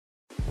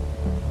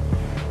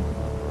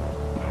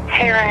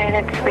Hey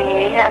Ryan, it's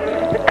me.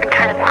 I'm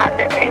kind of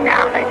positive right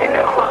now and I didn't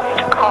know who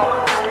else to call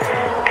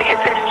because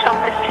I still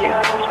miss you.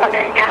 I was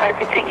wondering how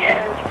everything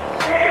is.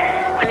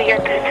 When you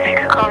get this, if you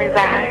could call me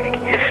back.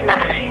 If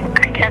not,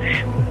 I guess.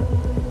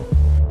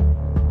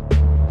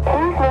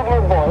 Please leave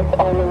your voice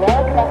on the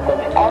numeric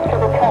message after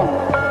the tone.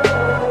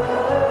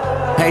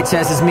 Hey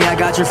Tess, it's me. I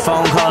got your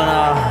phone call and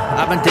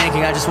I've been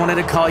thinking. I just wanted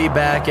to call you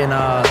back and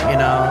you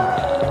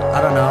know,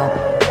 I don't know.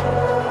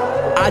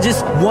 I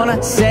just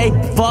wanna say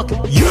fuck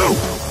you.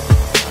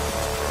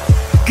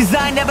 Cause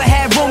I never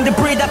had room to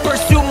breathe. I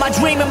pursued my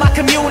dream in my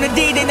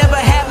community. They never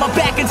had my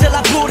back until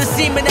I blew the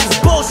semen. That's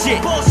bullshit.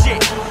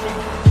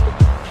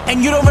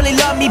 And you don't really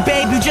love me,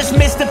 babe. You just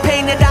missed the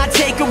pain that I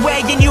take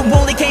away. And you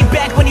only came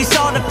back when you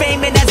saw the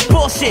fame. And that's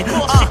bullshit.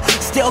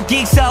 Still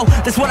geek, so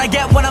that's what I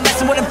get when I'm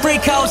messing with them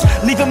freakos.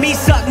 Leaving me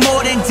suck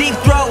more than deep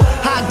throat.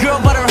 Hot girl,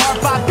 but her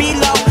heart vibe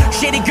below.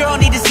 Shady girl,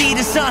 need to see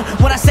the sun.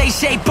 When I say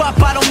shape up,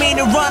 I don't mean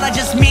to run. I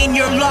just mean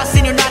you're lost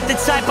and you're not the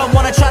type I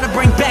wanna try to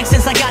bring back,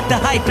 since I got the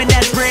hype, and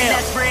that's real.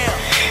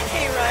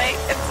 Hey Ryan,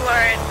 it's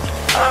Lauren.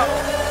 I'm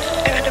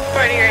at a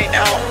party right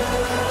now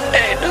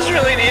and I just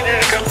really need her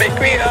to come pick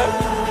me up.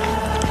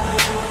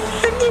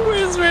 I'm the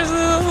worst person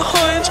in the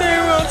whole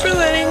entire world for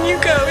letting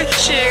you go and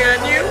cheating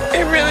on you.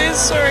 I'm really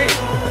sorry.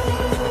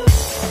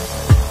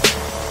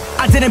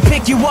 I didn't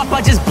pick you up,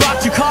 I just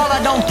blocked your call.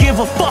 I don't give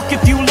a fuck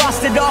if you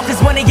lost it all,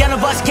 cause when the end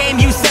of us came,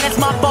 you said it's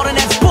my fault, and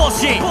that's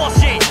bullshit.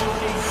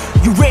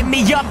 You ripped me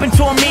up and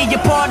tore me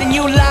apart, and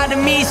you lied to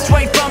me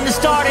straight from the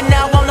start. And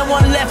now I'm the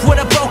one left with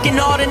a broken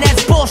heart, and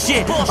that's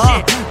bullshit.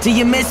 Do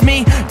you miss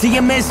me? Do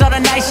you miss all the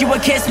nights you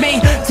would kiss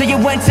me? Till you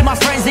went to my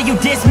friends and you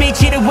dissed me,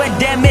 cheated with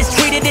them,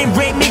 mistreated and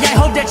raped me. I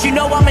hope that you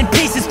know I'm in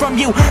pieces from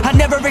you. I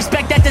never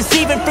expect that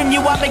deceiving from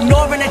you. I'm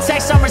ignoring the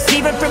text I'm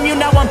receiving from you.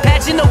 Now I'm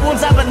patching the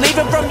wounds I've been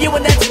leaving from you,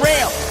 and that's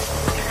real.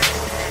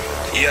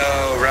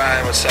 Yo,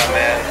 Ryan, what's up,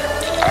 man?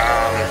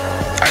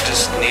 I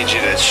just need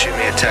you to shoot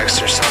me a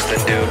text or something,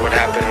 dude. What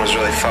happened was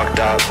really fucked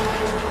up.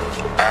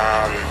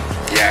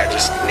 Yeah, I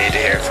just need to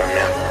hear from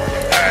you.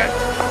 Alright,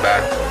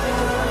 bye.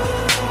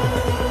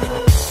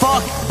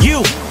 Fuck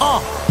you,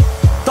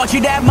 Thought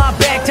you'd have my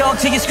back, dog,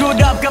 till you screwed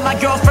up. Got my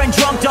girlfriend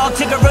drunk, dog.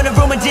 Took her in the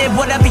room and did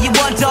whatever you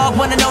want, dog.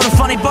 Wanna know the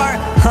funny part?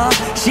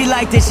 She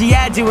liked it, she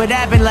had to. It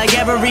happened like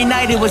every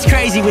night, it was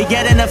crazy. We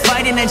get in a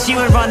fight and then she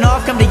would run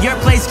off. Come to your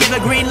place, give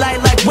a green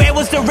light, like where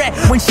was the red?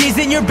 When she's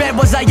in your bed,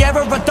 was I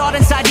ever a thought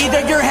inside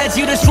either your heads?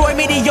 You destroy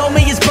me, the old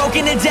me is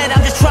broken and dead.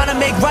 I'm just trying to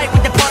make right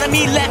with the part of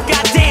me left.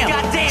 Goddamn.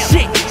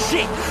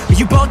 Shit.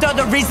 You both are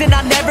the reason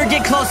I never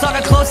get close. All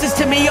the closest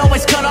to me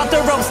always cut off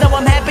the ropes. Now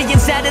I'm happy and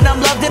sad and I'm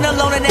loved and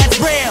alone, and that's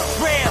real.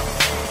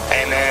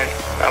 Hey, man,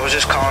 I was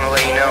just calling to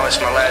let you know it's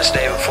my last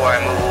day before I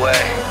move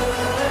away.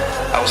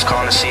 I was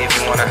calling to see if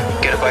you wanna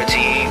get a bite to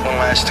eat one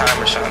last time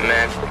or something,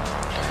 man.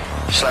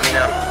 Just let me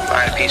know.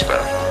 Alright, peace,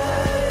 brother.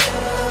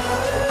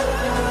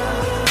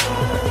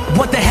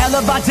 What the hell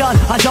have I done?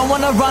 I don't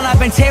wanna run. I've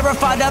been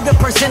terrified of the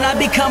person I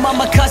become. I'm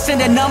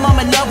accustomed and numb. I'm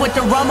in love with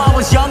the rum. I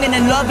was young and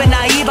in love and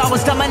naive. I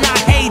was dumb and I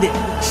hated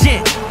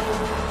shit.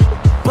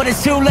 But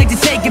it's too late to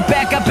take it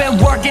back. I've been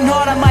working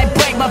hard, I might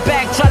break my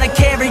back. Try to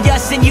carry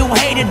us and you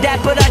hated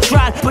that, but I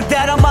tried. Put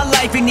that on my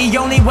life and the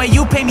only way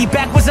you pay me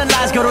back was in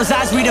lies. Girl, those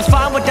eyes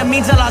redefine what that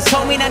means. I lost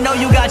homie and I know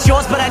you got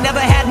yours, but I never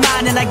had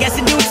mine. And I guess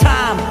in due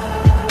time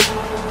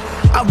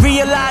I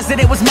realized that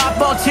it was my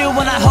fault too.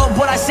 And I hope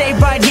what I say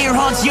right here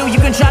haunts you. You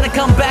can try to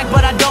come back,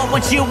 but I don't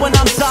want you, and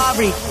I'm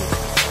sorry.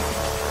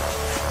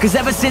 Cause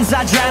ever since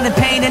I drowned in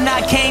pain and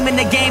I came in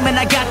the game and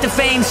I got the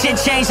fame, shit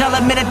changed, I'll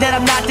admit it that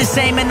I'm not the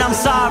same, and I'm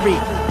sorry.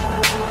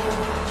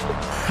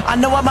 I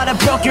know I might have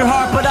broke your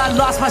heart, but I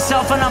lost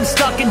myself and I'm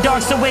stuck in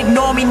dark. So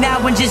ignore me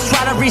now and just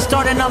try to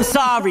restart, and I'm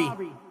sorry.